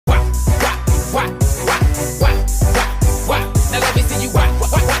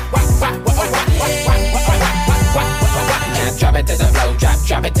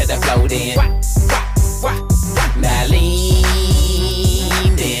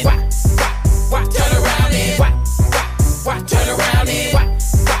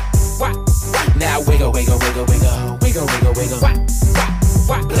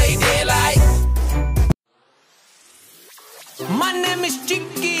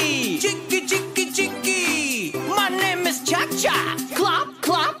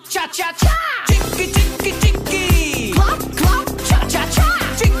cha-cha-cha. Chicky, chicky, chicky. Clop, clop,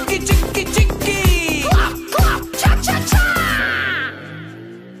 cha-cha-cha. Chicky, chicky, chicky. Clop, clop, cha-cha-cha.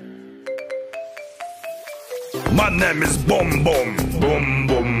 My name is Boom Boom, Boom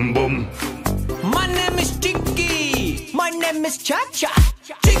Boom Boom. My name is Chicky. My name is Cha-Cha.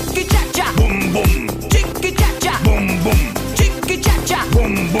 Chicky, cha-cha. Boom Boom, Chicky, cha-cha. Boom Boom, Chicky, cha-cha.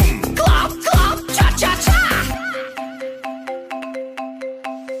 Boom Boom. Clop, clop, cha-cha-cha.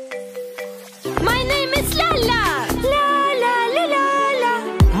 My name is Lala. La la la la la.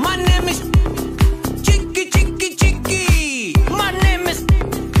 My name is Chicky, Chicky, Chicky. My name is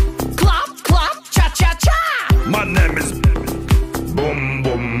Clop, Clop, Cha-Cha-Cha. My name is Boom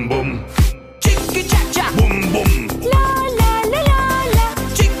Boom Boom. Chicky, Cha-Cha. Boom Boom. La la la la la.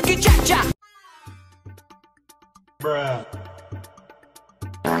 Chicky, Cha-Cha. Bruh.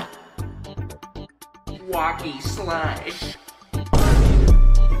 Walkie Slash.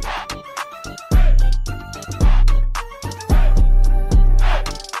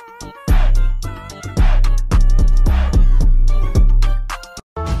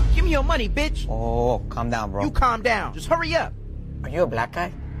 Give me your money, bitch. Oh, calm down, bro. You calm down. Just hurry up. Are you a black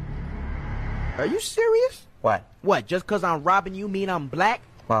guy? Are you serious? What? What, just because I'm robbing you mean I'm black?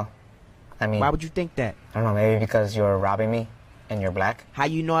 Well, I mean, Why would you think that? I don't know, maybe because you're robbing me and you're black? How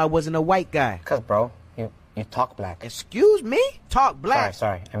you know I wasn't a white guy? Because, bro, you talk black. Excuse me? Talk black.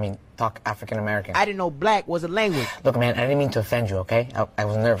 Sorry. I mean, talk African American. I didn't know black was a language. Look, man, I didn't mean to offend you, okay? I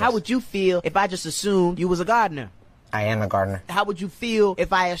was nervous. How would you feel if I just assumed you was a gardener? I am a gardener. How would you feel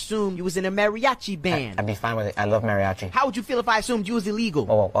if I assumed you was in a mariachi band? I'd be fine with it. I love mariachi. How would you feel if I assumed you was illegal?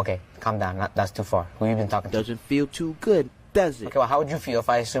 Oh, okay. Calm down. That's too far. Who you been talking to? Doesn't feel too good, does it? Okay, well, how would you feel if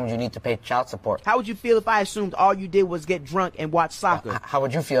I assumed you need to pay child support? How would you feel if I assumed all you did was get drunk and watch soccer? How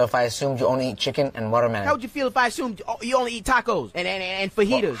would you feel if I assumed you only eat chicken and watermelon? How would you feel if I assumed you only eat tacos and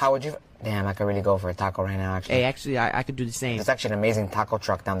fajitas? Well, how would you... Damn, I could really go for a taco right now, actually. Hey, actually, I could do the same. There's actually an amazing taco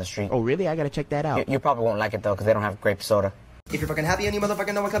truck down the street. Oh, really? I gotta check that out. You probably won't like it, though, because they don't have grape soda. If you're fucking happy and you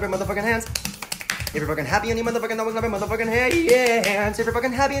motherfucking know it, clap your motherfucking hands. If you're fucking happy and you motherfucking know it, clap your motherfucking hands. If you're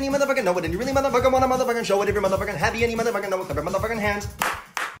fucking happy and you motherfucking know it, and you really motherfucking wanna motherfucking show it. If you're motherfucking happy and you motherfucking know it, clap your motherfucking hands.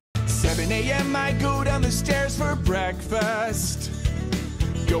 7 a.m. I go down the stairs for breakfast.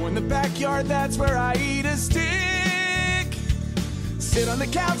 Go in the backyard, that's where I eat a steak. Sit on the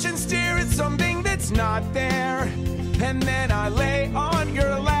couch and stare at something that's not there. And then I lay on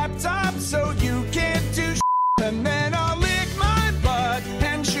your laptop so you can't do shit. And then I'll lick my butt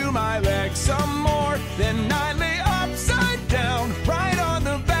and chew my legs some more. Then I lay upside down right on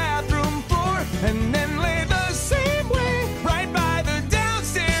the bathroom floor. And then lay the same way right by the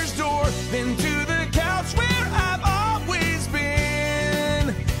downstairs door. Then to the couch where I've always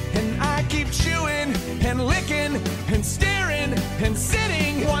been. And I keep chewing and licking and staring and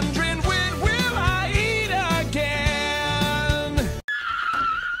sitting, wondering when will I eat again.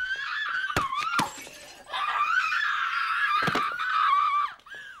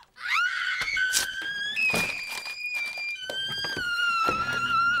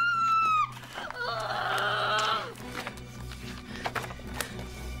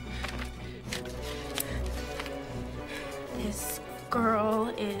 This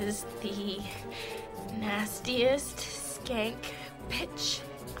girl is the nastiest skank bitch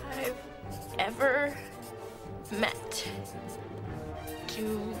I've ever met.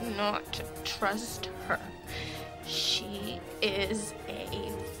 Do not trust her. She is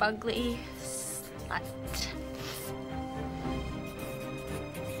a fugly slut.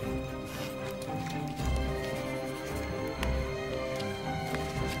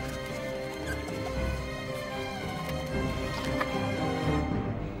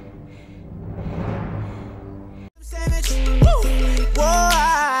 Whoa,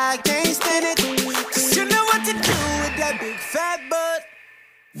 I can't stand it. 'Cause you know what to do with that big fat butt.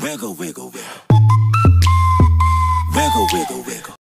 Wiggle, wiggle, wiggle. Wiggle, wiggle, wiggle.